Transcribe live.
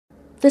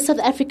The South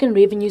African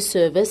Revenue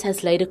Service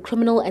has laid a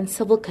criminal and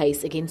civil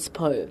case against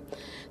Pho.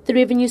 The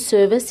Revenue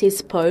Service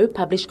says Pho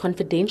published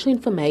confidential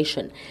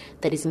information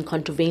that is in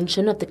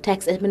contravention of the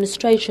Tax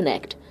Administration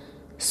Act.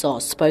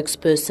 SARS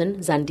spokesperson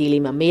Zandile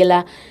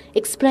Mamela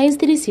explains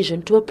the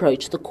decision to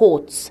approach the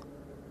courts.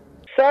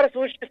 SARS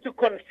wishes to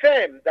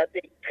confirm that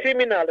the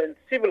criminal and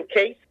civil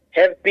case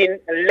have been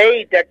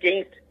laid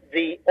against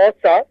the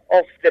author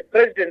of The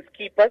President's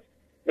Keepers,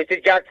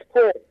 Mr. Jacques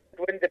Pho.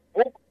 When the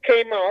book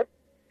came out,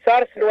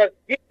 SARS was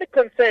deeply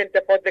concerned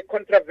about the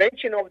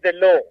contravention of the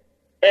law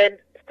and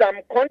some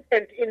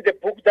content in the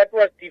book that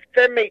was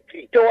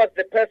defamatory towards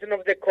the person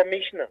of the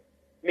commissioner.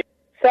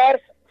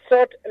 SARS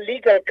sought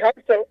legal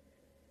counsel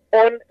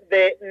on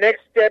the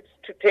next steps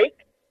to take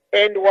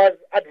and was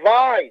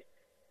advised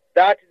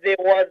that there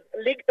was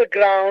legal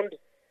ground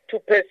to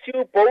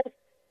pursue both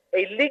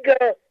a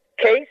legal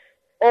case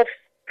of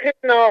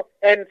criminal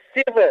and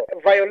civil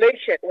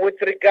violation with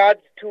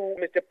regards to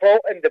Mr. Pho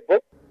and the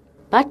book.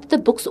 But the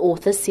book's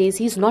author says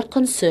he's not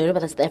concerned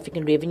about the South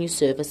African Revenue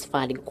Service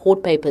filing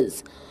court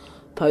papers.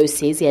 Pho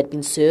says he had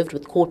been served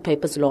with court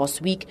papers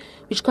last week,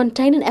 which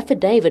contain an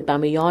affidavit by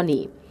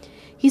Moyane.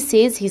 He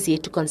says he's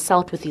yet to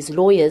consult with his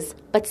lawyers,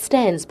 but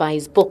stands by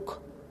his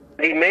book.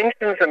 He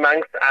mentions,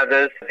 amongst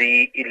others,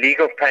 the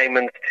illegal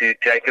payments to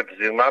Jacob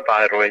Zuma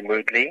by Roy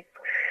Moodley.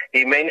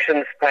 He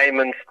mentions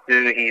payments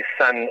to his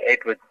son,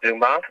 Edward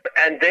Zuma.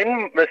 And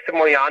then Mr.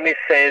 Moyane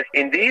says,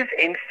 in these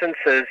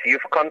instances,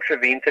 you've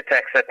contravened the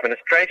Tax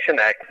Administration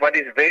Act. What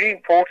is very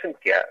important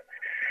here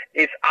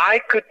is I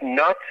could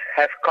not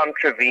have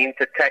contravened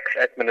the Tax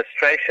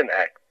Administration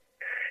Act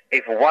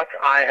if what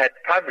I had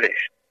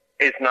published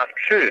is not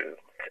true.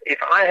 If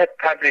I had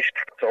published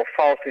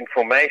false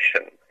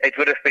information, it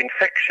would have been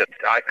fiction.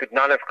 I could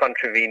not have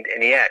contravened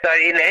any act. So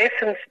in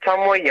essence, Tom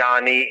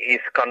Moyane is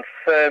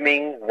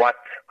confirming what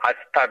I've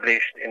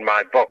published in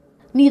my book.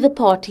 Neither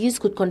parties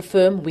could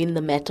confirm when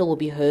the matter will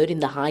be heard in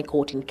the High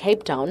Court in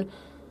Cape Town.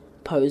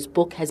 Pho's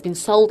book has been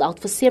sold out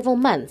for several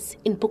months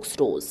in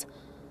bookstores.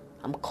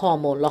 I'm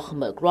Carmel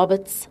Lochmerg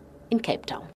Roberts in Cape Town.